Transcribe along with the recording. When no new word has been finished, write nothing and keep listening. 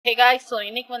Hey guys, so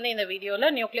இன்னைக்கு வந்து இந்த வீடியோல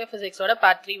நியூக்ளியர் பிசிக்ஸோட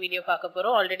பார்ட் 3 வீடியோ பார்க்க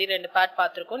போறோம். ஆல்ரெடி 2 பார்ட்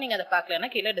பார்த்திருக்கோம். நீங்க அதை பார்க்கலனா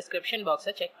கீழ டிஸ்கிரிப்ஷன்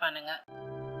பாக்ஸை செக் பண்ணுங்க.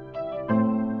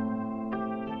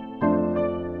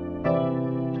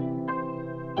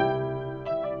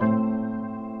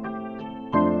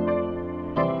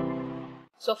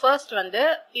 So first வந்து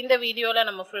இந்த வீடியோல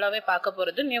நம்ம ஃபுல்லாவே பார்க்க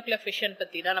போறது நியூக்ளியர் ஃபிஷன்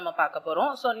பத்தி தான் நம்ம பார்க்க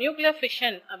போறோம். So நியூக்ளியர்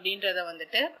ஃபிஷன் அப்படின்றத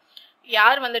வந்துட்டு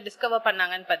யார் வந்து டிஸ்கவர்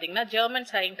பண்ணாங்கன்னு பாத்தீங்கன்னா ஜெர்மன்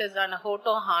சயின்டிஸ்டான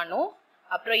ஹோட்டோ ஹானோ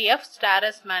அப்புறம் எஃப்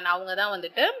ஸ்டாரஸ்மேன் அவங்க தான்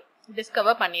வந்துட்டு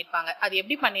டிஸ்கவர் பண்ணியிருப்பாங்க. அது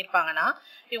எப்படி பண்ணியிருப்பாங்கன்னா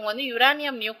இவங்க வந்து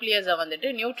யுரானியம் நியூக்ளியஸை வந்துட்டு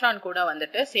நியூட்ரான் கூட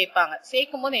வந்துட்டு சேர்ப்பாங்க.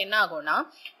 சேர்க்கும் போது என்ன ஆகும்னா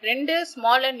 2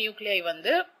 ஸ்மாலர் நியூக்ளியை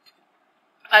வந்து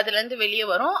அதுல இருந்து வெளியே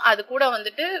வரும். அது கூட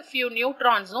வந்துட்டு ஃபியூ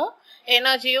நியூட்ரான்ஸும்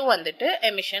எனர்ஜியும் வந்துட்டு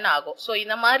எமிஷன் ஆகும். ஸோ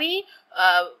இந்த மாதிரி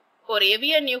ஒரு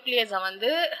ஹெவியர் நியூக்ளியஸை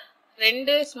வந்து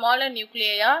 2 ஸ்மாலர்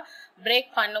நியூக்ளியா பிரேக்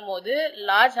பண்ணும்போது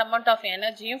லார்ஜ் அமௌண்ட் ஆஃப்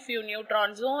எனர்ஜியும் ஃபியூ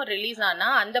நியூட்ரான்ஸும் ரிலீஸ் ஆனா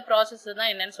அந்த ப்ராசஸ் தான்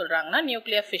என்னன்னு சொல்றாங்கன்னா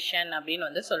நியூக்ளியர் ஃபிஷன் அப்படின்னு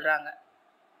வந்து சொல்றாங்க.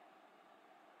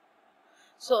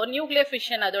 ஸோ நியூக்ளியர்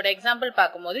ஃபிஷன் அதோட எக்ஸாம்பிள்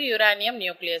பார்க்கும்போது uranium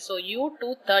nucleus. So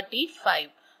U-235.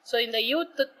 So இந்த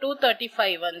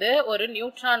U-235 வந்து ஒரு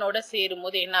நியூட்ரானோட சேரும்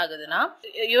போது என்ன ஆகுதுன்னா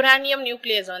யுரானியம்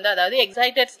நியூக்ளியஸ் வந்து அதாவது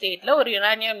எக்ஸைட்டட் ஸ்டேட்ல ஒரு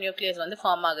யுரானியம் நியூக்ளியஸ் வந்து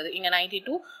ஃபார்ம் ஆகுது. இங்க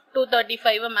 92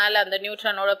 235 மேல அந்த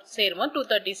நியூட்ரானோட சேரும்போது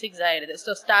 236 ஆயிடுது.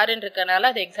 ஸோ ஸ்டார்ன்னு இருக்கனால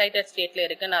அது எக்ஸைட்டட் ஸ்டேட்ல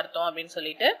இருக்குன்னு அர்த்தம் அப்படின்னு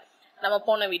சொல்லிட்டு நம்ம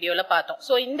போன வீடியோல பார்த்தோம்.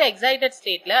 ஸோ இந்த எக்ஸைட்டட்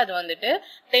ஸ்டேட்ல அது வந்துட்டு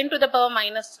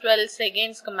 10⁻⁻12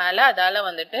 செகண்ட்ஸ்க்கு மேல அதால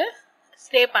வந்துட்டு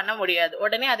ஸ்டே பண்ண முடியாது.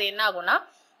 உடனே அது என்ன ஆகும்னா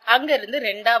அங்க இருந்து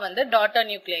 2 வந்து டாட்டர்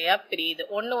நியூக்ளியா பிரியுது.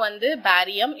 ஒன்னு வந்து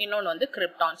பேரியம், இன்னொன்னு வந்து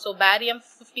கிரிப்டான். ஸோ பேரியம்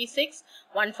 56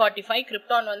 145,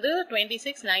 கிரிப்டான் வந்து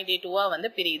 26 92 வந்து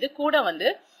பிரியுது. கூட வந்து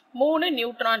 3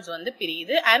 நியூட்ரான்ஸ் வந்து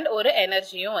பிரியுது அண்ட் ஒரு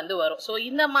எனர்ஜியும் வந்து வரும். ஸோ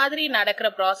இந்த மாதிரி நடக்கிற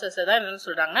ப்ராசஸ் தான் என்னன்னு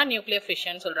சொல்றாங்கன்னா நியூக்ளியர்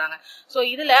ஃபிஷன் சொல்றாங்க. ஸோ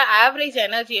இதுல ஆவரேஜ்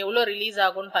எனர்ஜி எவ்வளவு ரிலீஸ்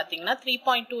ஆகும்னு பாத்தீங்கன்னா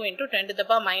 3.2 ×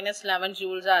 10⁻11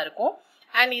 ஜூல்ஸா இருக்கும்.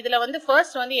 அண்ட் இதுல வந்து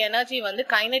ஃபர்ஸ்ட் வந்து எனர்ஜி வந்து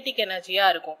கைனெட்டிக் எனர்ஜியா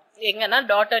இருக்கும். எங்கன்னா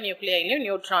டாட்டர் நியூக்ளியிலையும்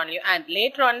நியூட்ரான்லையும். அண்ட்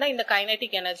லேட்டர் ஆன் தான் இந்த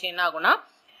கைனெட்டிக் எனர்ஜி என்ன ஆகும்னா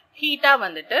ஹீட்டா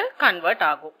வந்துட்டு கன்வெர்ட்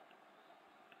ஆகும்.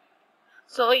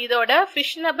 ஸோ இதோட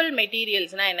ஃபிஷனபிள்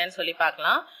மெட்டீரியல்ஸ்னா என்னன்னு சொல்லி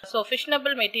பார்க்கலாம். ஸோ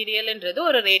ஃபிஷனபிள் மெட்டீரியல்ன்றது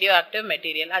ஒரு ரேடியோ ஆக்டிவ்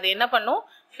மெட்டீரியல். அது என்ன பண்ணும்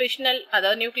ஃபிஷனல்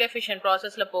அதாவது நியூக்ளியர் ஃபிஷன்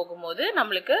ப்ராசஸ்ல போகும்போது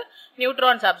நம்மளுக்கு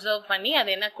நியூட்ரான்ஸ் அப்சர்வ் பண்ணி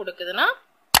அது என்ன கொடுக்குதுன்னா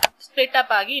ஸ்பிளிட்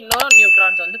அப் ஆகி இன்னும்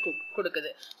நியூட்ரான்ஸ் வந்து கொடுக்குது.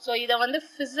 ஸோ இதை வந்து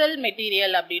ஃபிசல்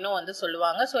மெட்டீரியல் அப்படின்னு வந்து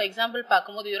சொல்லுவாங்க. ஸோ எக்ஸாம்பிள்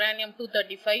பார்க்கும்போது யுரானியம்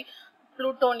 235,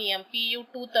 புளூட்டோனியம்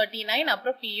Pu-239,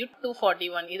 அப்புறம்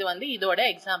Pu-241 இது வந்து இதோட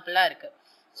எக்ஸாம்பிளா இருக்கு.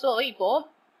 ஸோ இப்போ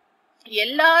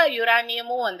எல்லா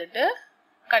யுரானியமும் வந்துட்டு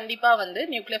கண்டிப்பா வந்து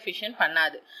நியூக்ளியர் ஃபிஷன்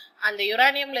பண்ணாது. அந்த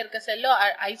யுரானியம்ல இருக்க செல்லோ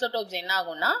ஐசோடோப்ஸ் என்ன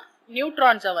ஆகும்னா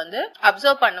நியூட்ரான்ஸை வந்து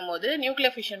அப்சர்வ் பண்ணும்போது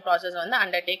நியூக்ளியர் ஃபிஷன் ப்ராசஸ் வந்து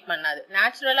அண்டர்டேக் பண்ணாது.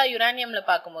 நேச்சுரலா யுரானியம்ல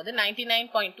பார்க்கும்போது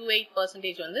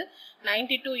 99.28% வந்து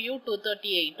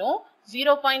 92U-238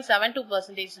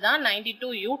 0.72% தான்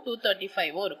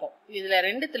 92U-235 இருக்கும். இதுல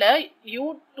ரெண்டுத்துல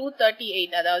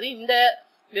U-238 அதாவது இந்த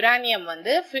யுரானியம்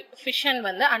வந்து ஃபிஷன்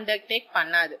வந்து அண்டர்டேக்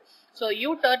பண்ணாது. ஸோ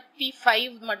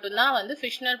U-35 மட்டும்தான் வந்து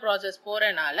ஃபிஷனல் ப்ராசஸ்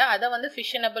போறனால அதை வந்து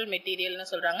ஃபிஷனபிள் மெட்டீரியல்னு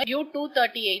சொல்றாங்க.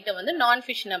 U-238 வந்து நான்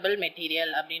ஃபிஷனபிள்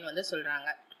மெட்டீரியல் அப்படின்னு வந்து சொல்றாங்க.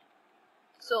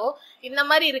 ஸோ இந்த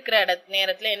மாதிரி இருக்கிற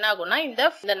நேரத்துல என்ன ஆகும்னா இந்த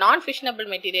நான் ஃபிஷனபிள்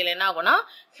மெட்டீரியல் என்ன ஆகும்னா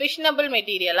ஃபிஷனபிள்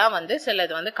மெட்டீரியலா வந்து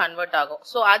சிலது வந்து கன்வெர்ட் ஆகும்.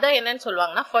 ஸோ அதை என்னன்னு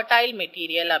சொல்லுவாங்கன்னா ஃபர்டைல்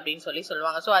மெட்டீரியல் அப்படின்னு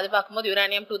சொல்லுவாங்க. ஸோ அது பார்க்கும்போது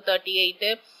யுரானியம்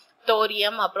 238,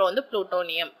 தோரியம், அப்புறம் வந்து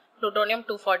புளூட்டோனியம்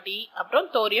 240, அப்புறம்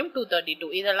தோரியம் 232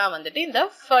 இதெல்லாம் வந்துட்டு இந்த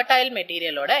ஃபர்டைல்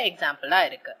மெட்டீரியலோட எக்ஸாம்பிளா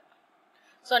இருக்கு.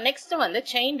 ஸோ நெக்ஸ்ட் வந்து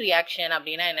செயின் ரியாக்ஷன்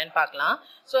அப்படின்னா என்னன்னு பார்க்கலாம்.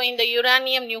 ஸோ இந்த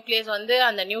யுரானியம் நியூக்ளியஸ் வந்து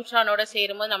அந்த நியூட்ரானோட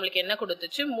சேரும்போது நம்மளுக்கு என்ன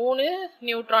கொடுத்துச்சு 3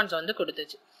 நியூட்ரான்ஸ் வந்து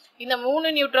கொடுத்துச்சு. இந்த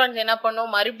 3 நியூட்ரான்ஸ் என்ன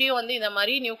பண்ணும் மறுபடியும் வந்து இந்த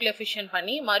மாதிரி நியூக்ளியர் ஃபிஷன்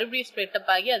பண்ணி மறுபடியும் ஸ்பிளிட்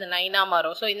அப் ஆகி அது 9ஆ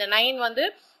மாறும். ஸோ இந்த 9 வந்து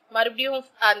மறுபடியும்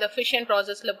அந்த ஃபிஷன்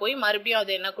ப்ராசஸ்ல போய் மறுபடியும்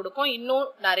அது என்ன கொடுக்கும் இன்னும்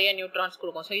நிறைய நியூட்ரான்ஸ்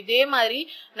கொடுக்கும். ஸோ இதே மாதிரி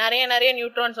நிறைய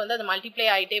நியூட்ரான்ஸ் வந்து அது மல்டிப்ளை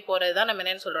ஆகிட்டே போறது தான் நம்ம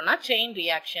என்னன்னு சொல்றோம்னா செயின்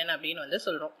ரியாக்ஷன் அப்படின்னு வந்து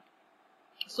சொல்றோம்.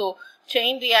 ஸோ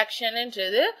செயின்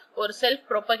ரியாக்ஷன்ன்றது ஒரு செல்ஃப்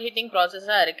ப்ரொபகேட்டிங்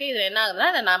ப்ராசஸா இருக்கு. இது என்ன ஆகுதுன்னா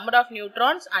the number of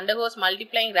neutrons undergoes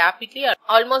multiplying rapidly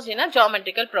almost in a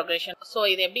geometrical progression. So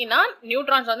இது எப்படின்னா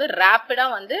நியூட்ரான்ஸ் வந்து ரேப்பிடா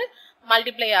வந்து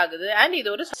மல்டிப்ளை ஆகுது அண்ட்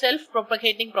இது ஒரு செல்ஃப்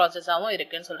ப்ரொபகேட்டிங் ப்ராசஸாவும்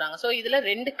இருக்குன்னு சொல்றாங்க. ஸோ இதுல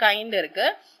 2 கைண்ட் இருக்கு.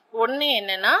 ஒன்னு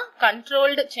என்னன்னா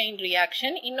கண்ட்ரோல்டு செயின்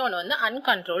ரியாக்ஷன், இன்னொன்னு வந்து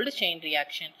uncontrolled chain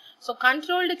reaction. So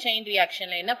controlled chain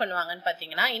ரியாக்ஷன்ல என்ன பண்ணுவாங்கன்னு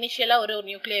பாத்தீங்கன்னா இனிஷியலா ஒரு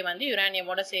நியூக்ளியை வந்து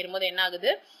யுரானியமோட சேரும்போது என்ன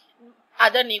ஆகுது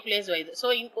அதர் நியூக்ளியஸ் வருது. ஸோ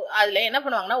அதுல என்ன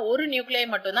பண்ணுவாங்கன்னா ஒரு நியூக்ளியை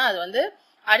மட்டும்தான் அது வந்து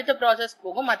அடுத்த ப்ராசஸ்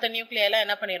போகும். மற்ற நியூக்ளியெல்லாம்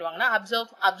என்ன பண்ணிடுவாங்கன்னா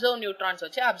அப்சர்வ் நியூட்ரான்ஸ்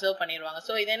வச்சு அப்சர்வ் பண்ணிடுவாங்க.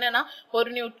 ஸோ இது என்னன்னா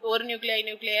ஒரு நியூக்ளியா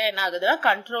என்ன ஆகுதுன்னா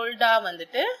கண்ட்ரோல்டா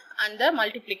வந்துட்டு அந்த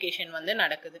மல்டிப்ளிகேஷன் வந்து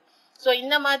நடக்குது. ஸோ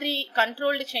இந்த மாதிரி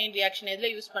கண்ட்ரோல்டு செயின் ரியாக்ஷன் எதுல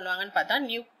யூஸ் பண்ணுவாங்கன்னு பார்த்தா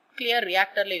நியூக்ளியர்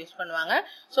ரியாக்டர்ல யூஸ் பண்ணுவாங்க.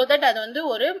 ஸோ தட் அது வந்து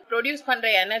ஒரு ப்ரொடியூஸ் பண்ற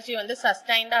எனர்ஜி வந்து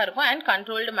சஸ்டைன்டா இருக்கும் அண்ட்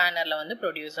கண்ட்ரோல்டு மேனர்ல வந்து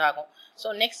ப்ரொடியூஸ் ஆகும். ஸோ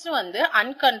நெக்ஸ்ட் வந்து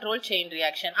அன்கண்ட்ரோல் செயின்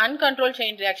ரியாக்ஷன். அன்கண்ட்ரோல்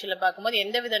செயின் ரியாக்ஷன்ல பார்க்கும்போது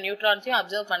எந்தவித நியூட்ரான்ஸையும்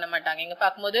அப்சர்வ் பண்ண மாட்டாங்க. இங்க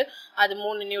பார்க்கும்போது அது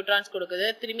 3 நியூட்ரான்ஸ் கொடுக்குது,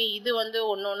 திரும்பி இது வந்து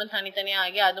ஒன்னு தனித்தனியா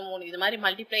ஆகி அது 3 இது மாதிரி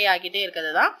மல்டிப்ளை ஆகிட்டே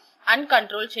இருக்கிறது தான்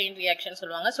அன்கண்ட்ரோல் செயின் ரியாக்ஷன்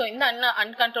சொல்லுவாங்க. ஸோ இந்த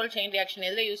அன்கண்ட்ரோல் செயின் ரியாக்ஷன்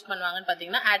எதுல யூஸ் பண்ணுவாங்கன்னு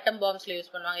பாத்தீங்கன்னா ஆட்டம் பாம்ஸ்ல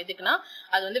யூஸ் பண்ணுவாங்க. எதுக்குன்னா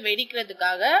அது வந்து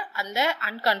வெடிக்கிறதுக்காக அந்த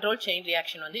அன்கண்ட்ரோல் செயின்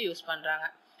ரியாக்ஷன் வந்து யூஸ் பண்றாங்க.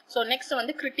 ஸோ நெக்ஸ்ட்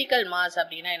வந்து கிரிட்டிக்கல் மாஸ்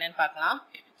அப்படின்னா என்னன்னு பார்க்கலாம்.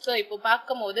 ஸோ இப்போ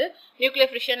பார்க்கும்போது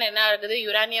நியூக்ளியர் ஃபிஷன் என்ன இருக்குது,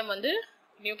 யுரேனியம் வந்து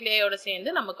நியூக்ளியோட சேர்ந்து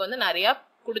நமக்கு வந்து நிறைய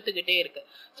கொடுத்துக்கிட்டே இருக்கு.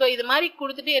 ஸோ இது மாதிரி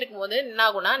கொடுத்துட்டே இருக்கும்போது என்ன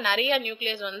ஆகும்னா நிறைய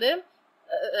நியூக்ளியஸ் வந்து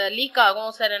லீக்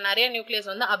ஆகும், சார் நிறைய நியூக்ளியஸ்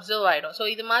வந்து அப்சர்வ் ஆயிடும். ஸோ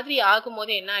இது மாதிரி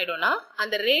ஆகும்போது என்ன ஆயிடும்னா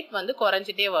அந்த ரேட் வந்து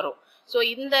குறைஞ்சிட்டே வரும். ஸோ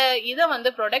இந்த இதை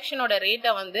வந்து ப்ரொடக்ஷனோட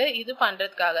ரேட்டை வந்து இது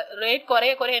பண்றதுக்காக ரேட்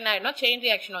குறைய என்ன ஆயிடும்னா செயின்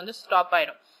ரியாக்ஷன் வந்து ஸ்டாப்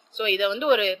ஆயிடும். ஸோ இதை வந்து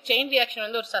ஒரு செயின் ரியாக்ஷன்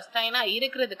வந்து ஒரு சஸ்டைனா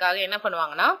இருக்கிறதுக்காக என்ன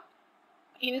பண்ணுவாங்கன்னா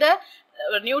இந்த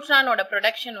நியூட்ரானோட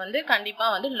ப்ரொடக்ஷன் வந்து கண்டிப்பா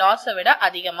வந்து லாஸை விட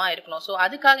அதிகமா இருக்கணும். ஸோ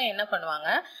அதுக்காக என்ன பண்ணுவாங்க,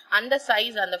 அந்த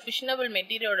சைஸ் அந்த ஃபிஷனபிள்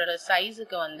மெட்டீரியலோட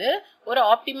சைஸுக்கு வந்து ஒரு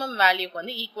ஆப்டிமம் வேல்யூக்கு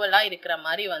வந்து ஈக்குவலா இருக்கிற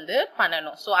மாதிரி வந்து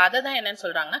பண்ணணும். ஸோ அதை தான் என்னன்னு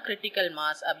சொல்றாங்கன்னா கிரிட்டிக்கல்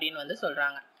மாஸ் அப்படின்னு வந்து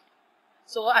சொல்றாங்க.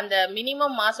 So அந்த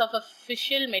minimum mass of a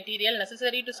fissionable material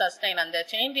necessary to sustain அந்த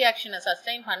chain reaction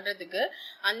sustain பண்றதுக்கு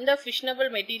அந்த fissionable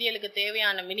materialக்கு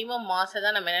தேவையான minimum mass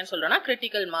தான் நம்ம என்ன சொல்றோம்னா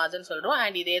critical mass ன்னு சொல்றோம்.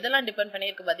 and இது எதெல்லாம் டிபெண்ட்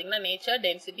பண்ணிருக்கு பாத்தீங்கன்னா nature,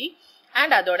 density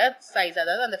and அதோட size.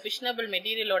 அதாவது அந்த fissionable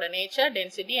materialோட nature,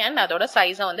 density and அதோட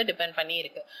size வந்து டிபெண்ட் பண்ணி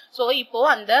இருக்கு. so இப்போ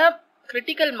அந்த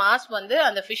critical mass வந்து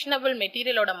அந்த fissionable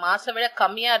materialோட மாஸை விட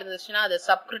கம்மியா இருந்துச்சுன்னா அது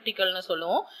சப்கிரிட்டிக்கல்னு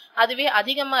சொல்லுவோம். அதுவே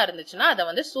அதிகமா இருந்துச்சுன்னா அதை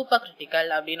வந்து சூப்பர்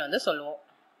கிரிட்டிக்கல் அப்படின்னு வந்து சொல்லுவோம்.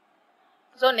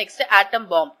 ஸோ நெக்ஸ்ட் ஆட்டம்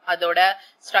பாம், அதோட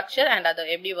ஸ்ட்ரக்சர் அண்ட் அது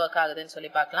எப்படி ஒர்க் ஆகுதுன்னு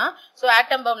சொல்லி பார்க்கலாம். ஸோ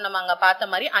ஆட்டம் பாம் நம்ம அங்க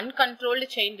பார்த்த மாதிரி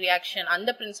அன்கண்ட்ரோல்டு செயின் ரியாக்ஷன்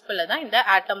அந்த பிரின்சிபல்ல தான் இந்த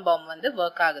ஆட்டம் பாம் வந்து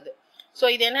ஒர்க் ஆகுது. ஸோ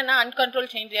இது என்னன்னா அன்கண்ட்ரோல்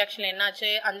செயின் ரியாக்ஷன் என்னாச்சு,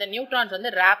 அந்த நியூட்ரான்ஸ் வந்து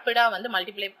ரேப்பிடா வந்து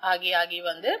மல்டிப்ளை ஆகி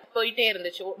வந்து போயிட்டே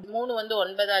இருந்துச்சு. 3 வந்து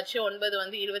 9 ஆச்சு, 9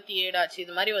 வந்து 27 ஆச்சு.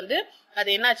 இது மாதிரி வந்து அது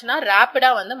என்னாச்சுன்னா ரேப்பிடா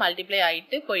வந்து மல்டிப்ளை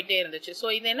ஆயிட்டு போயிட்டே இருந்துச்சு. ஸோ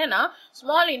இது என்னன்னா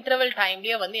ஸ்மால் இன்டர்வல்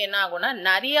டைம்லயே வந்து என்ன ஆகும்னா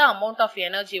நிறைய அமௌண்ட் ஆஃப்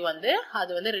எனர்ஜி வந்து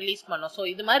அது வந்து ரிலீஸ் பண்ணும். ஸோ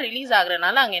இது மாதிரி ரிலீஸ்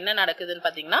ஆகுறதுனால அங்க என்ன நடக்குதுன்னு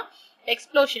பாத்தீங்கன்னா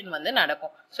எக்ஸ்ப்ளோஷன் வந்து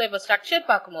நடக்கும். ஸோ இப்போ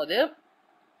ஸ்ட்ரக்சர் பார்க்கும்போது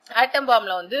ஆட்டம்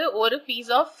பாம்ல வந்து ஒரு பீஸ்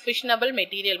ஆஃப் ஃபிஷனபிள்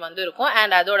மெட்டீரியல் வந்து இருக்கும்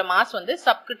அண்ட் அதோட மாஸ் வந்து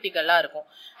சப்கிரிட்டிக்கலா இருக்கும்.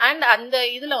 அண்ட் அந்த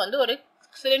இதுல வந்து ஒரு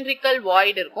சிலிண்ட்ரிக்கல்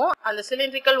வாய்டு இருக்கும். அந்த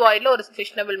சிலிண்ட்ரிக்கல் வாய்ட்ல ஒரு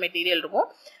ஃபிஷனபிள் மெட்டீரியல் இருக்கும்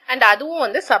அண்ட் அதுவும்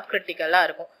வந்து சப்கிரிட்டிக்கலா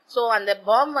இருக்கும். ஸோ அந்த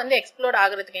பாம் வந்து எக்ஸ்ப்ளோட்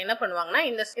ஆகுறதுக்கு என்ன பண்ணுவாங்கன்னா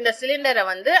இந்த சிலிண்டரை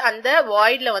வந்து அந்த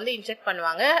வாய்ட்ல வந்து இன்ஜெக்ட்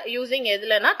பண்ணுவாங்க. யூசிங்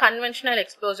எதுலன்னா கன்வென்ஷனல்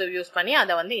எக்ஸ்ப்ளோசிவ் யூஸ் பண்ணி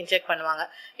அதை வந்து இன்ஜெக்ட் பண்ணுவாங்க.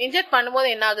 இன்ஜெக்ட் பண்ணும்போது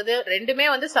என்ன ஆகுது, ரெண்டுமே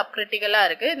வந்து சப்கிரிட்டிக்கலா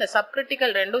இருக்கு. இந்த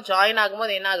சப்கிரிட்டிக்கல் ரெண்டும் ஜாயின்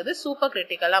ஆகும்போது என்ன ஆகுது, சூப்பர்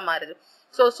கிரிட்டிக்கலா மாறுது.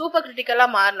 ஸோ சூப்பர்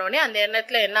கிரிட்டிக்கலா மாறினோடனே அந்த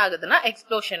எண்ணத்துல என்ன ஆகுதுன்னா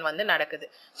எக்ஸ்ப்ளோஷன் வந்து நடக்குது.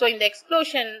 ஸோ இந்த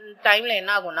எக்ஸ்ப்ளோஷன் டைம்ல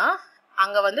என்ன ஆகும்னா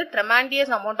அங்க வந்து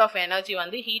ட்ரெமாண்டியஸ் அமௌண்ட் ஆஃப் எனர்ஜி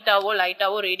வந்து ஹீட்டாவோ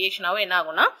லைட்டாவோ ரேடியேஷனாவோ என்ன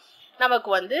ஆகும்னா நமக்கு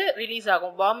வந்து ரிலீஸ்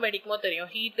ஆகும். பாம்பு வெடிக்குமோ தெரியும்,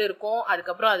 ஹீட் இருக்கும்,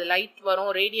 அதுக்கப்புறம் அது லைட் வரும்,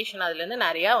 ரேடியேஷன் அதுல இருந்து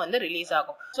நிறைய வந்து ரிலீஸ்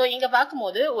ஆகும். ஸோ இங்க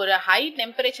பார்க்கும்போது ஒரு ஹை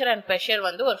டெம்பரேச்சர் அண்ட் ப்ரெஷர்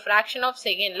வந்து ஒரு ஃபிராக்ஷன் ஆஃப்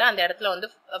செகண்ட்ல அந்த இடத்துல வந்து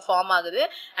ஃபார்ம் ஆகுது.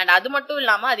 அண்ட் அது மட்டும்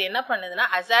இல்லாம அது என்ன பண்ணுதுன்னா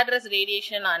ஹசார்டஸ்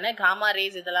ரேடியேஷன் ஆன காமா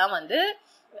ரேஸ் இதெல்லாம் வந்து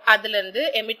அதுல இருந்து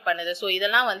எமிட் பண்ணுது. ஸோ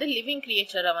இதெல்லாம் வந்து லிவிங்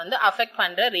கிரியேச்சரை வந்து அஃபெக்ட்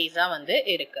பண்ற ரேஸா வந்து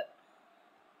இருக்கு.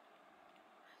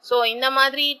 ஸோ இந்த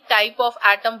மாதிரி டைப் ஆஃப்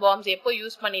ஆட்டம் பாம்ஸ் எப்போ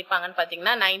யூஸ் பண்ணியிருப்பாங்கன்னு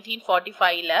பார்த்தீங்கன்னா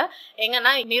 1945ல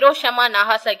எங்கன்னா ஹிரோஷிமா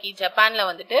நாகாசாக்கி ஜப்பான்ல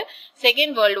வந்துட்டு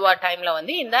செகண்ட் வேர்ல்டு வார் டைம்ல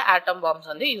வந்து இந்த ஆட்டம்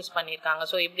பாம்ஸ் வந்து யூஸ் பண்ணியிருக்காங்க.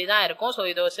 ஸோ இப்படிதான் இருக்கும். ஸோ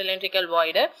இது ஒரு சிலிண்ட்ரிக்கல்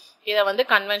வாய்டு, இதை வந்து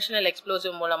கன்வென்ஷனல்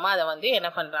எக்ஸ்ப்ளோசிவ் மூலமா அதை வந்து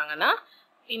என்ன பண்றாங்கன்னா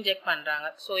இன்ஜெக்ட் பண்றாங்க.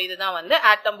 ஸோ இதுதான் வந்து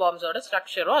ஆட்டம் பாம்ஸோட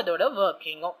ஸ்ட்ரக்சரும் அதோட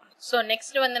ஒர்க்கிங்கும். ஸோ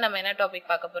நெக்ஸ்ட் வந்து நம்ம என்ன டாபிக்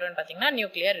பார்க்க போறோம்னு பார்த்தீங்கன்னா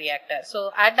நியூக்ளியர் ரியாக்டர். ஸோ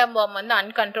ஆட்டம் பாம் வந்து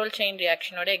அன்கண்ட்ரோல் செயின்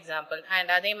ரியாக்ஷனோட எக்ஸாம்பிள்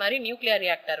அண்ட் அதே மாதிரி நியூக்ளியர்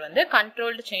ரியாக்டர் வந்து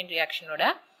கண்ட்ரோல்டு செயின் ரியாக்ஷனோட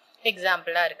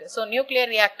எக்ஸாம்பிளா இருக்கு. ஸோ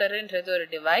நியூக்ளியர் ரியாக்டர்ன்றது ஒரு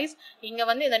டிவைஸ். இங்க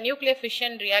வந்து இந்த நியூக்ளியர்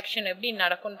ஃபிஷன் ரியாக்ஷன் எப்படி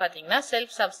நடக்கும்னு பார்த்தீங்கன்னா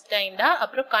செல்ஃப் சப்ஸ்டைன்டா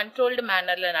அப்புறம் கண்ட்ரோல்டு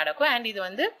மேனர்ல நடக்கும் அண்ட் இது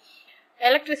வந்து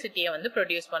எலக்ட்ரிசிட்டியை வந்து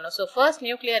ப்ரொடியூஸ் பண்ணும். ஸோ ஃபர்ஸ்ட்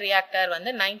நியூக்ளியர் ரியாக்டர் வந்து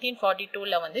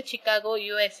 1942ல வந்து சிகாகோ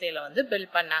யூஎஸ்ஏல வந்து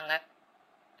பில்ட் பண்ணாங்க.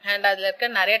 அண்ட் அதுல இருக்க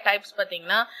நிறைய டைப்ஸ்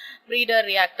பார்த்தீங்கன்னா breeder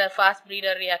reactor, fast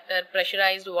breeder reactor,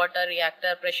 pressurised water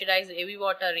reactor, pressurised heavy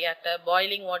water reactor,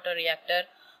 boiling water reactor,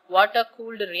 water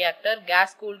cooled reactor,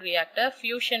 case cooled reactor,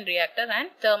 fusion reactor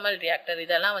and thermal reactor.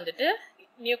 இதெல்லாம் வந்துட்டு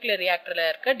நியூக்ளியர் ரியாக்டர்ல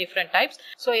இருக்க different types.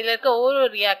 So இதுல இருக்க ஒவ்வொரு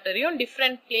ரியாக்டரையும்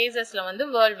different பிளேசஸ்ல வந்து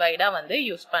world வைடா வந்து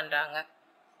use பண்றாங்க.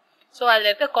 So அதுல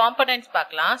இருக்க காம்பனன்ட்ஸ்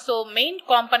பார்க்கலாம். So மெயின்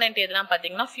காம்பனன்ட் எதுலாம்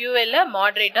பாத்தீங்கன்னா ஃபியூவல்,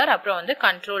 மாடரேட்டர், அப்புறம் வந்து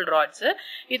கண்ட்ரோல் ராட்ஸ்.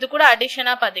 இது கூட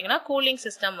அடிஷனா பாத்தீங்கன்னா கூலிங்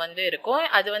சிஸ்டம் வந்து இருக்கும்.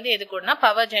 அது வந்து எது கூடனா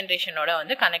பவர் ஜெனரேஷனோட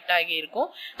வந்து கனெக்ட் ஆகி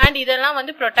இருக்கும். அண்ட் இதெல்லாம்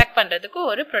வந்து ப்ரொடெக்ட் பண்றதுக்கு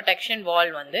ஒரு ப்ரொடெக்ஷன்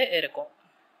வால் வந்து இருக்கும்.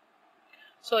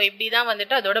 So இப்படிதான்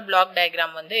வந்துட்டு அதோட பிளாக்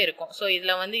டயக்ராம் வந்து இருக்கும். So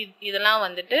இதுல வந்து இதெல்லாம்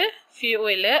வந்துட்டு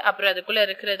ஃபியூவல், அப்புறம் அதுக்குள்ள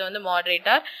இருக்கிறது வந்து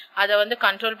மாடரேட்டர், அதை வந்து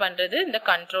கண்ட்ரோல் பண்றது இந்த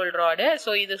கண்ட்ரோல் ராடு.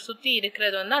 ஸோ இது சுத்தி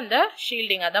இருக்கிறது வந்து அந்த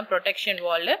ஷீல்டிங், அதான் ப்ரொடெக்ஷன்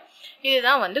வால்.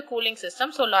 இதுதான் வந்து கூலிங்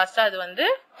சிஸ்டம். ஸோ லாஸ்டா அது வந்து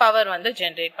பவர் வந்து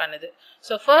ஜென்ரேட் பண்ணுது.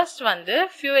 ஸோ ஃபர்ஸ்ட் வந்து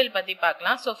ஃபியூவல் பத்தி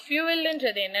பார்க்கலாம். ஸோ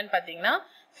ஃபியூவல்ன்றது என்னன்னு பாத்தீங்கன்னா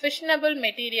ஃபிஷனபிள்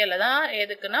மெட்டீரியல் தான்.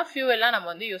 எதுக்குன்னா ஃபியூவல்லாம் நம்ம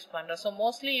வந்து யூஸ் பண்றோம். ஸோ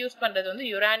மோஸ்ட்லி யூஸ் பண்றது வந்து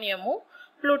யுரேனியமும்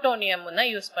புளூட்டோனியமும் தான்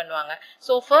யூஸ் பண்ணுவாங்க.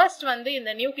 ஸோ ஃபர்ஸ்ட் வந்து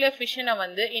இந்த நியூக்ளியர் ஃபிஷனை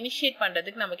வந்து இனிஷியேட்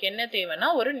பண்றதுக்கு நமக்கு என்ன தேவைன்னா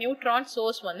ஒரு நியூட்ரான்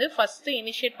சோர்ஸ் வந்து ஃபர்ஸ்ட்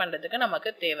இனிஷியேட் பண்றதுக்கு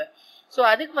நமக்கு தேவை. ஸோ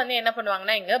அதுக்கு வந்து என்ன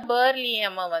பண்ணுவாங்கன்னா இங்க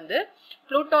பெர்லியம் வந்து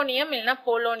புளூட்டோனியம் இல்லைன்னா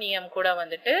போலோனியம் கூட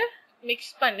வந்துட்டு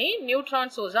மிக்ஸ் பண்ணி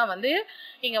நியூட்ரான் சோர்ஸா வந்து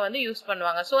இங்க வந்து யூஸ்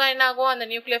பண்ணுவாங்க. ஸோ என்ன ஆகும், அந்த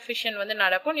நியூக்ளியர் ஃபிஷன் வந்து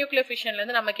நடக்கும். நியூக்ளியர் ஃபிஷன்ல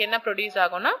இருந்து நமக்கு என்ன ப்ரொடியூஸ்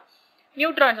ஆகும்னா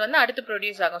நியூட்ரான்ஸ் வந்து அடுத்து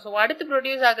ப்ரொடியூஸ் ஆகும். ஸோ அடுத்து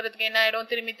ப்ரொடியூஸ் ஆகுறதுக்கு என்ன ஆயிடும்,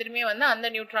 திரும்பி வந்து அந்த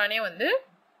நியூட்ரானே வந்து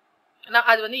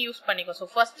அது வந்து யூஸ் பண்ணிக்கும். ஸோ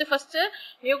ஃபர்ஸ்ட்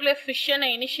நியூக்ளியர் ஃபிஷனை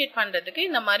இனிஷியேட் பண்றதுக்கு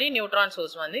இந்த மாதிரி நியூட்ரான்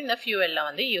சோர்ஸ் வந்து இந்த ஃபியூவல்ல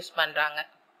வந்து யூஸ் பண்றாங்க.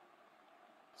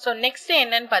 ஸோ நெக்ஸ்ட்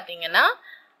என்னன்னு பாத்தீங்கன்னா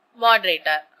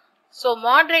மாடரேட்டர். ஸோ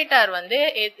மாடரேட்டர் வந்து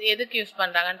எதுக்கு யூஸ்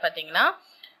பண்றாங்கன்னு பாத்தீங்கன்னா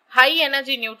ஹை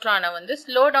எனர்ஜி நியூட்ரானை வந்து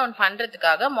ஸ்லோ டவுன்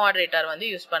பண்றதுக்காக மாடரேட்டர் வந்து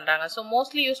யூஸ் பண்றாங்க. ஸோ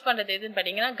மோஸ்ட்லி யூஸ் பண்றது எதுன்னு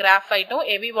பாத்தீங்கன்னா கிராஃபைட்டும்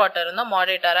ஹெவி வாட்டரும் தான்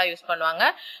மாடரேட்டரா யூஸ் பண்ணுவாங்க.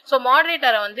 ஸோ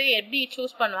மாடரேட்டரை வந்து எப்படி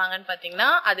சூஸ் பண்ணுவாங்கன்னு பாத்தீங்கன்னா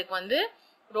அதுக்கு வந்து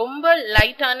ரொம்ப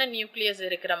லைட்டான நியூக்ளியஸ்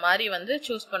இருக்கிற மாதிரி வந்து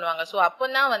சூஸ் பண்ணுவாங்க. ஸோ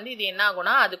அப்போதான் வந்து இது என்ன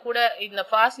ஆகும்னா அது கூட இந்த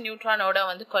ஃபாஸ்ட் நியூட்ரானோட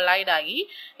வந்து கொலைட் ஆகி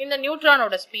இந்த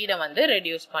நியூட்ரானோட ஸ்பீடை வந்து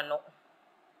ரெடியூஸ் பண்ணும்.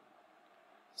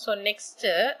 ஸோ நெக்ஸ்ட்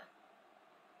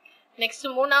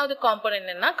மூணாவது காம்பனன்ட்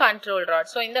என்னன்னா கண்ட்ரோல் ராட்.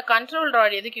 ஸோ இந்த கண்ட்ரோல்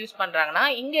ராட் எதுக்கு யூஸ் பண்றாங்கன்னா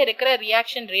இங்க இருக்கிற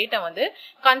ரியாக்ஷன் ரேட்டை வந்து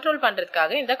கண்ட்ரோல்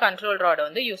பண்றதுக்காக இந்த கண்ட்ரோல் ராட்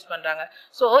வந்து யூஸ் பண்றாங்க.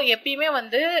 ஸோ எப்பயுமே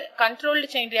வந்து கண்ட்ரோல்டு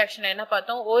செயின் ரியாக்ஷன் என்ன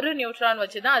பார்த்தோம், ஒரு நியூட்ரான்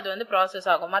வச்சுதான் அது வந்து ப்ராசஸ்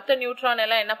ஆகும். மற்ற நியூட்ரான்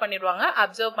எல்லாம் என்ன பண்ணிடுவாங்க,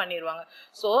 அப்சர்வ் பண்ணிடுவாங்க.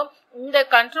 ஸோ இந்த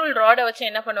கண்ட்ரோல் ராடை வச்சு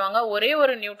என்ன பண்ணுவாங்க, ஒரே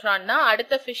ஒரு நியூட்ரான் தான்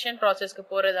அடுத்த ஃபிஷன் ப்ராசஸ்க்கு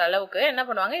போறது அளவுக்கு என்ன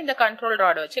பண்ணுவாங்க, இந்த கண்ட்ரோல்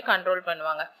ராடை வச்சு கண்ட்ரோல்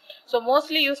பண்ணுவாங்க. ஸோ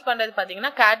மோஸ்ட்லி யூஸ் பண்றது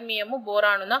பாத்தீங்கன்னா கேட்மியமும்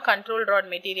போரானும் தான் கண்ட்ரோல் ராட்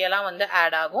மெட்டீரியலா வந்து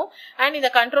ஆட் ஆகும். அண்ட் இந்த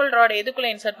கண்ட்ரோல் ராட் எதுக்குள்ள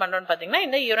இன்சர்ட் பண்றோம்னு பாத்தீங்கன்னா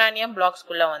இந்த யுரேனியம்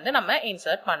பிளாக்ஸ்குள்ள வந்து நம்ம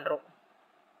இன்சர்ட் பண்றோம்.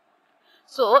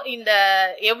 ஸோ இந்த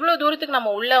எவ்வளவு தூரத்துக்கு நம்ம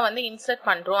உள்ள வந்து இன்சர்ட்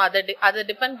பண்றோம் அதை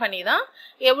டிபெண்ட் பண்ணி தான்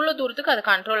எவ்வளவு தூரத்துக்கு அது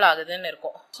கண்ட்ரோல் ஆகுதுன்னு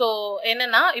இருக்கும். ஸோ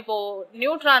என்னன்னா இப்போ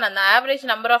நியூட்ரான் அந்த ஆவரேஜ்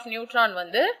நம்பர் ஆஃப் நியூட்ரான்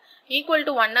வந்து ஈக்குவல்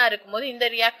டு 1 இருக்கும்போது இந்த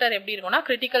ரியாக்டர் எப்படி இருக்கும்னா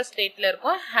கிரிட்டிக்கல் ஸ்டேட்ல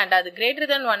இருக்கும். அண்ட் அது கிரேட்டர்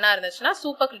தென் 1 இருந்துச்சுன்னா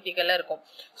சூப்பர் கிரிட்டிக்கல்ல இருக்கும்.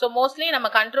 ஸோ மோஸ்ட்லி நம்ம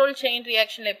கண்ட்ரோல் செயின்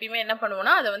ரியாக்ஷன் எப்பயுமே என்ன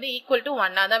பண்ணுவோம்னா அதை வந்து ஈக்குவல் டு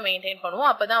 1 தான் மெயின்டைன் பண்ணுவோம்.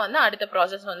 அப்பதான் வந்து அடுத்த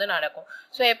ப்ராசஸ் வந்து நடக்கும்.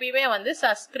 ஸோ எப்பயுமே வந்து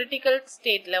கிரிட்டிக்கல்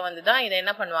ஸ்டேட்ல வந்து தான் இதை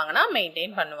என்ன பண்ணுவாங்கன்னா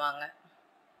மெயின்டைன் பண்ணுவாங்க.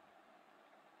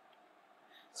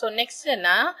 ஸோ நெக்ஸ்ட் என்ன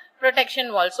ப்ரொடெக்ஷன்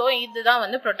வால். ஸோ இதுதான்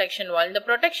வந்து ப்ரொடெக்ஷன் வால். இந்த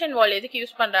ப்ரொடெக்ஷன் வால் எதுக்கு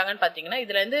யூஸ் பண்றாங்கன்னு பாத்தீங்கன்னா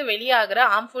இதுல இருந்து வெளியாகிற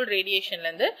ஹார்ம்ஃபுல் ரேடியேஷன்ல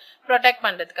இருந்து ப்ரொடெக்ட்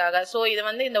பண்றதுக்காக. ஸோ இது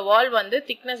வந்து இந்த வால் வந்து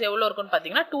திக்னஸ் எவ்வளவு இருக்கும்னு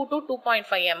பாத்தீங்கன்னா 2 to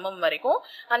 2.5 mm வரைக்கும்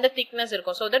அந்த திக்னஸ்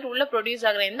இருக்கும். ஸோ தட் உள்ள ப்ரொடியூஸ்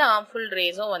ஆகிற எந்த ஹார்ம்ஃபுல்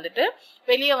ரேஸும் வந்துட்டு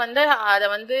வெளியே வந்து அதை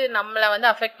வந்து நம்மள வந்து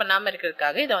அஃபெக்ட் பண்ணாம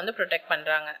இருக்கிறதுக்காக இதை வந்து ப்ரொடெக்ட்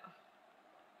பண்றாங்க.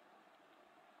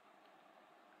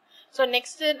 ஸோ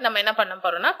நெக்ஸ்ட் நம்ம என்ன பண்ண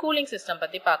போறோம்னா கூலிங் சிஸ்டம்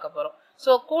பத்தி பார்க்க போறோம்.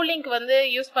 ஸோ கூலிங்க்கு வந்து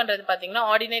யூஸ் பண்றது பாத்தீங்கன்னா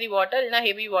ஆர்டினரி வாட்டர் இல்லைனா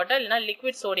ஹெவி வாட்டர் இல்லைனா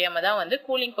லிக்விட் சோடியம் தான் வந்து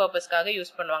கூலிங் பர்பஸ்க்காக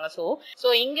யூஸ் பண்ணுவாங்க. ஸோ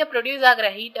இங்க ப்ரொடியூஸ் ஆகிற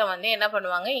ஹீட்டை வந்து என்ன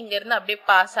பண்ணுவாங்க, இங்க இருந்து அப்படியே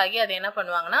பாஸ் ஆகி அதை என்ன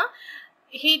பண்ணுவாங்கன்னா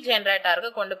ஹீட்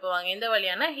ஜெனரேட்டருக்கு கொண்டு போவாங்க. இந்த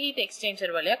வழியான ஹீட்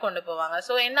எக்ஸ்சேஞ்சர் வழியா கொண்டு போவாங்க.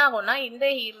 ஸோ என்ன ஆகும்னா இந்த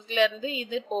ஹீட்ல இருந்து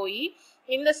இது போய்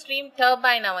இந்த ஸ்ட்ரீம்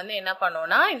டர்பைனை வந்து என்ன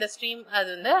பண்ணும்னா இந்த ஸ்ட்ரீம் அது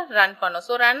வந்து ரன் பண்ணும்.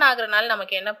 ஸோ ரன் ஆகுறதுனால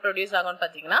நமக்கு என்ன ப்ரொடியூஸ் ஆகும்னு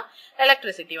பாத்தீங்கன்னா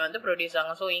எலக்ட்ரிசிட்டி வந்து ப்ரொடியூஸ்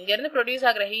ஆகும். ஸோ இங்க இருந்து ப்ரொடியூஸ்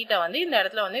ஆகிற ஹீட்டை வந்து இந்த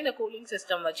இடத்துல வந்து இந்த கூலிங்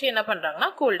சிஸ்டம் வச்சு என்ன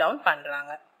பண்றாங்கன்னா கூல் டவுன்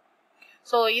பண்றாங்க.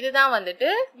 ஸோ இதுதான் வந்துட்டு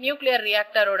நியூக்ளியர்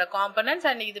ரியாக்டரோட காம்பனன்ட்ஸ்.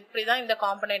 அண்ட் இது இப்படிதான் இந்த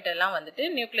காம்பனன்ட் எல்லாம் வந்துட்டு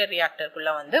நியூக்ளியர்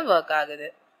ரியாக்டருக்குள்ள வந்து ஒர்க் ஆகுது.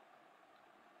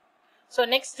 ஸோ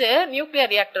நெக்ஸ்ட் நியூக்ளியர்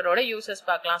ரியாக்டரோட யூசஸ்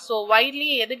பார்க்கலாம். ஸோ வைட்லி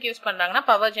எதுக்கு யூஸ் பண்றாங்கன்னா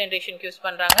பவர் ஜெனரேஷனுக்கு யூஸ்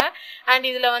பண்றாங்க. அண்ட்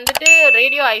இதுல வந்துட்டு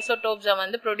ரேடியோ ஐசோடோப்ஸை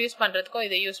வந்து ப்ரொடியூஸ் பண்றதுக்கும்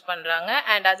இதை யூஸ் பண்றாங்க.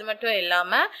 அண்ட் அது மட்டும்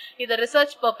இல்லாம இதை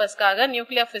ரிசர்ச் பர்பஸ்க்காக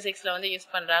நியூக்ளியர் பிசிக்ஸ்ல வந்து யூஸ்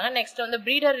பண்றாங்க. நெக்ஸ்ட் வந்து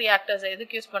பிரீடர் ரியாக்டர்ஸ்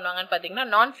எதுக்கு யூஸ் பண்ணுவாங்கன்னு பாத்தீங்கன்னா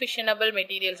நான் ஃபிஷனபிள்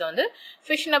மெட்டீரியல்ஸ் வந்து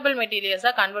ஃபிஷனபிள்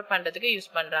மெட்டீரியல்ஸா கன்வெர்ட் பண்றதுக்கு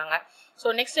யூஸ் பண்றாங்க. So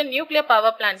next nuclear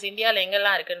power plans இந்தியாவில்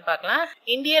எங்கெல்லாம் இருக்குன்னு பார்க்கலாம்.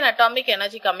 இந்தியன் அட்டாமிக்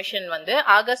எனர்ஜி கமிஷன் வந்து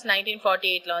ஆகஸ்ட்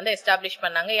 1948 வந்து எஸ்டாப்ளிஷ்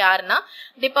பண்ணாங்க. யாருன்னா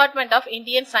department of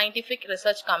Indian scientific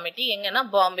research committee. எங்கன்னா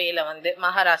பாம்பேல வந்து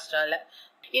மகாராஷ்டிரால.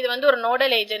 இது வந்து ஒரு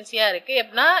நோடல் ஏஜென்சியா இருக்கு.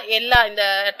 எப்படின்னா எல்லா இந்த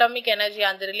அட்டாமிக் எனர்ஜி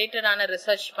அந்த ரிலேட்டடான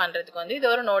ரிசர்ச் பண்றதுக்கு வந்து இது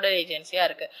ஒரு நோடல் ஏஜென்சியா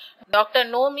இருக்கு. டாக்டர்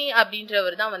நோமி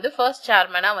அப்படின்றவர் தான் வந்து ஃபர்ஸ்ட்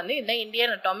சேர்மனா வந்து இந்த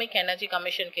இந்தியன் அட்டாமிக் எனர்ஜி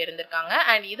கமிஷனுக்கு இருந்திருக்காங்க.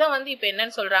 அண்ட் இதை வந்து இப்ப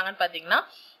என்னன்னு சொல்றாங்கன்னு பாத்தீங்கன்னா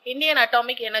இந்தியன்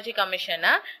அட்டாமிக் எனர்ஜி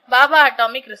கமிஷனை பாபா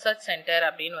அட்டாமிக் ரிசர்ச் சென்டர்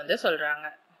அப்படின்னு வந்து சொல்றாங்க.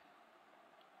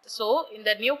 சோ இந்த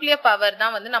நியூக்ளியர் பவர்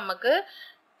தான் வந்து நமக்கு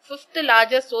 5th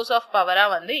லார்ஜஸ்ட் சோர்ஸ் ஆஃப் பவரா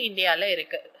வந்து இந்தியால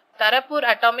இருக்கு. தரப்பூர்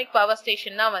அட்டாமிக் பவர்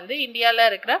ஸ்டேஷன் தான் வந்து இந்தியால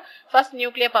இருக்கிற ஃபர்ஸ்ட்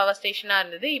நியூக்ளியர் பவர் ஸ்டேஷனா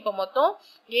இருந்தது. இப்போ மொத்தம்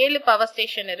 7 பவர்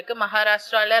ஸ்டேஷன் இருக்கு.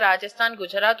 மகாராஷ்டிரால, ராஜஸ்தான்,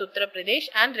 குஜராத், உத்தரப்பிரதேஷ்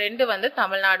அண்ட் 2 வந்து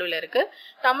தமிழ்நாடுல இருக்கு.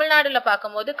 தமிழ்நாடுல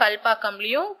பார்க்கும்போது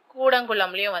கல்பாக்கம்லயும்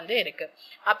கூடங்குளம்லயும் வந்து இருக்கு.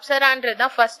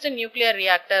 அப்சரான்றதுதான் ஃபர்ஸ்ட் நியூக்ளியர்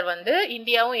ரியாக்டர் வந்து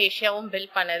இந்தியாவும் ஏசியாவும்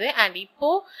பில்ட் பண்ணது. அண்ட்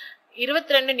இப்போ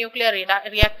 22 நியூக்ளியர்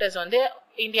ரியாக்டர்ஸ் வந்து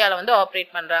இந்தியால வந்து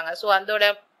ஆப்ரேட் பண்றாங்க. ஸோ அதோட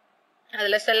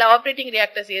அதுல சில ஆப்ரேட்டிங்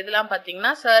ரியாக்டர்ஸ் எதெல்லாம்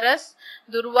பாத்தீங்கன்னா சரஸ்,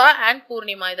 துர்வா அண்ட்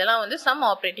பூர்ணிமா இதெல்லாம் வந்து சம்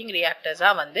ஆப்ரேட்டிங் ரியாக்டர்ஸா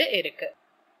வந்து இருக்கு.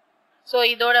 ஸோ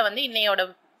இதோட வந்து இன்னையோட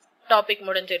டாபிக்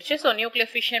முடிஞ்சிருச்சு. ஸோ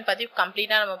நியூக்ளியர் ஃபிஷன் பத்தி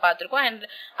கம்ப்ளீட்டா நம்ம பார்த்திருக்கோம். அண்ட்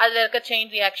அதுல இருக்க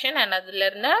செயின் ரியாக்ஷன் அண்ட் அதுல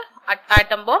இருந்த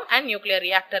ஆட்டம் பாம் அண்ட் நியூக்ளியர்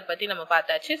ரியாக்டர் பத்தி நம்ம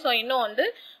பார்த்தாச்சு. ஸோ இன்னும் வந்து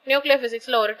நியூக்ளியர்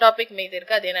பிசிக்ஸ்ல ஒரு டாபிக் மீது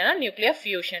இருக்கு. அது என்னன்னா நியூக்ளியர்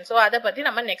ஃபியூஷன். ஸோ அதை பத்தி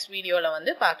நம்ம நெக்ஸ்ட் வீடியோல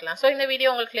வந்து பார்க்கலாம். ஸோ இந்த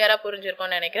வீடியோ உங்களுக்கு கிளியரா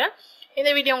புரிஞ்சிருக்கும்னு நினைக்கிறேன். இந்த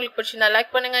வீடியோ உங்களுக்கு பிடிச்சிருந்தா லைக்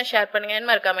பண்ணுங்க, ஷேர் பண்ணுங்க,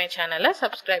 மறக்காம சேனலை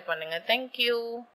சப்ஸ்கிரைப் பண்ணுங்க. தேங்க்யூ.